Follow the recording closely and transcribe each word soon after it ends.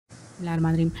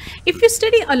If you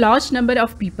study a large number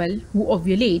of people who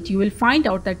ovulate, you will find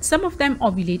out that some of them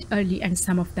ovulate early and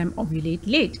some of them ovulate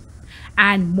late.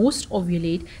 And most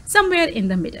ovulate somewhere in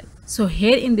the middle. So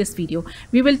here in this video,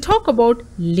 we will talk about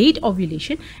late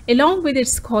ovulation along with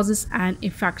its causes and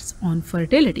effects on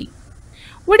fertility.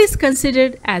 What is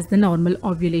considered as the normal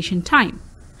ovulation time?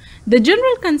 The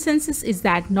general consensus is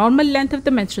that normal length of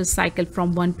the menstrual cycle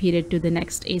from one period to the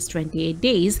next is 28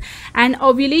 days, and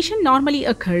ovulation normally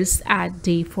occurs at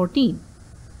day 14.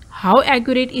 How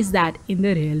accurate is that in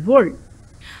the real world?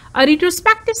 A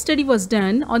retrospective study was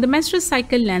done on the menstrual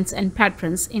cycle lengths and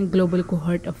patterns in Global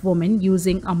Cohort of women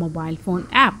using a mobile phone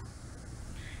app.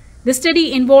 The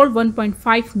study involved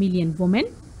 1.5 million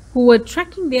women who were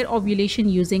tracking their ovulation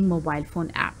using mobile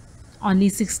phone app. Only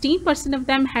 16% of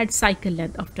them had cycle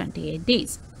length of 28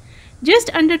 days.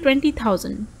 Just under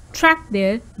 20,000 tracked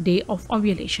their day of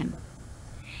ovulation.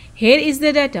 Here is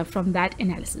the data from that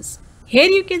analysis. Here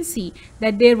you can see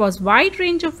that there was wide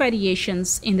range of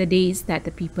variations in the days that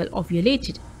the people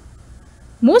ovulated.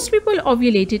 Most people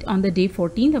ovulated on the day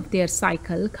 14th of their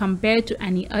cycle compared to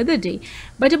any other day,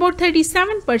 but about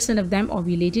 37% of them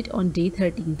ovulated on day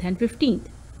 13th and 15th.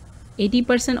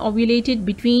 80% ovulated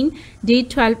between day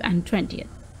 12 and 20th.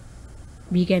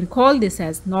 We can call this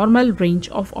as normal range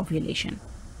of ovulation.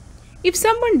 If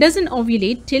someone doesn't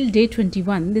ovulate till day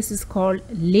 21, this is called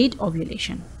late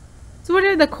ovulation. So what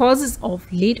are the causes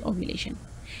of late ovulation?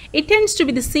 It tends to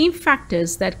be the same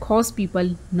factors that cause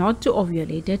people not to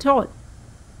ovulate at all.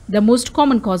 The most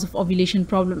common cause of ovulation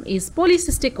problem is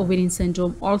polycystic ovarian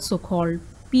syndrome, also called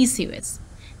PCOS.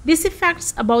 This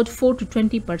affects about 4 to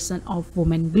 20% of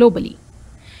women globally.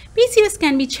 PCOS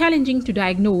can be challenging to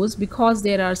diagnose because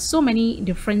there are so many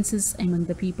differences among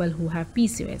the people who have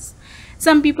PCOS.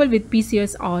 Some people with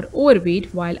PCOS are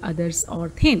overweight while others are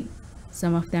thin.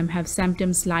 Some of them have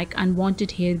symptoms like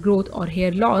unwanted hair growth or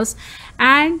hair loss,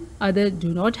 and others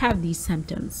do not have these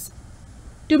symptoms.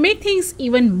 To make things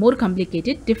even more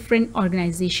complicated, different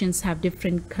organizations have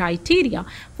different criteria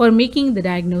for making the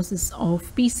diagnosis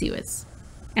of PCOS.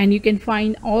 And you can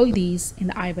find all these in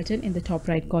the I button in the top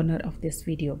right corner of this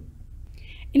video.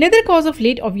 Another cause of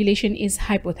late ovulation is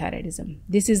hypothyroidism.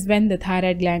 This is when the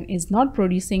thyroid gland is not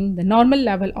producing the normal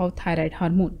level of thyroid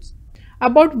hormones.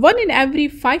 About 1 in every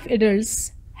 5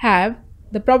 adults have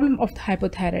the problem of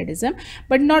hypothyroidism,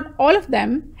 but not all of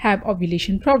them have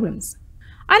ovulation problems.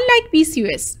 Unlike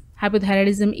PCOS,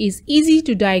 hypothyroidism is easy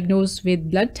to diagnose with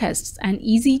blood tests and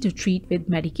easy to treat with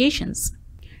medications.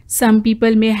 Some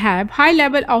people may have high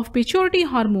level of pituitary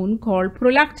hormone called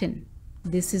prolactin.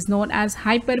 This is known as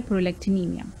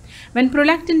hyperprolactinemia. When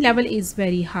prolactin level is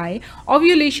very high,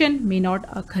 ovulation may not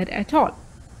occur at all.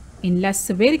 In less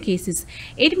severe cases,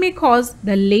 it may cause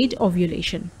the late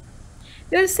ovulation.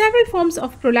 There are several forms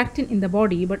of prolactin in the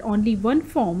body, but only one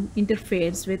form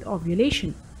interferes with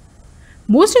ovulation.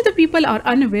 Most of the people are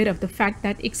unaware of the fact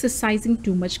that exercising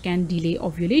too much can delay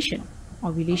ovulation.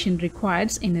 Ovulation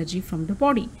requires energy from the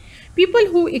body. People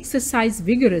who exercise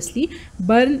vigorously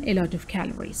burn a lot of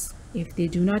calories. If they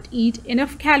do not eat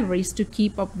enough calories to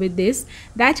keep up with this,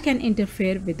 that can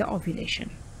interfere with the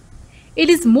ovulation. It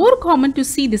is more common to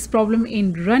see this problem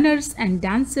in runners and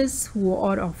dancers who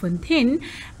are often thin,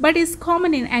 but is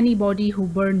common in anybody who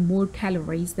burn more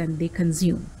calories than they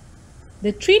consume.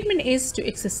 The treatment is to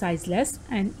exercise less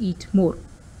and eat more.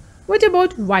 What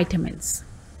about vitamins?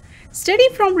 Study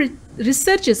from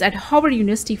researchers at Harvard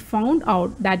University found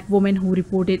out that women who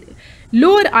reported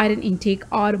lower iron intake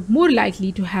are more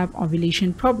likely to have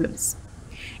ovulation problems.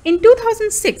 In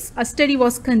 2006, a study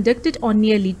was conducted on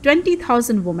nearly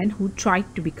 20,000 women who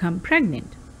tried to become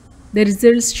pregnant. The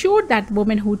results showed that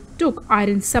women who took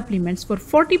iron supplements were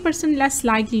 40% less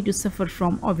likely to suffer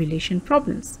from ovulation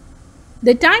problems.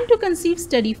 The time to conceive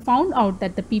study found out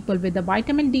that the people with the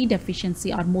vitamin D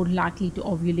deficiency are more likely to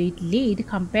ovulate late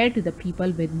compared to the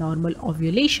people with normal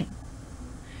ovulation.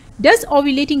 Does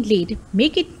ovulating late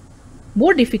make it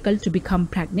more difficult to become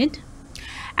pregnant?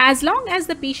 As long as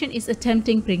the patient is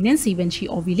attempting pregnancy when she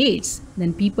ovulates,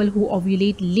 then people who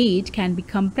ovulate late can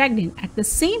become pregnant at the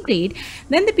same rate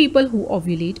than the people who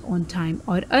ovulate on time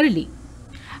or early.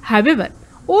 However,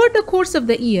 over the course of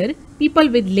the year, people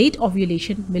with late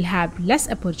ovulation will have less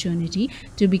opportunity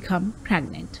to become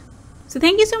pregnant. So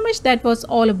thank you so much. That was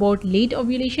all about late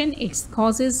ovulation, its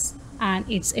causes and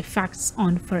its effects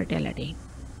on fertility.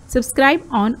 Subscribe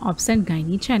on Obs and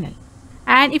Gynae channel.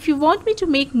 And if you want me to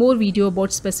make more video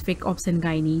about specific Obs and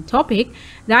Gynae topic,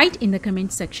 write in the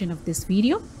comment section of this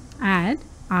video and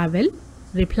I will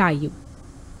reply you.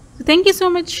 So thank you so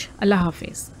much. Allah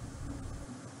Hafiz.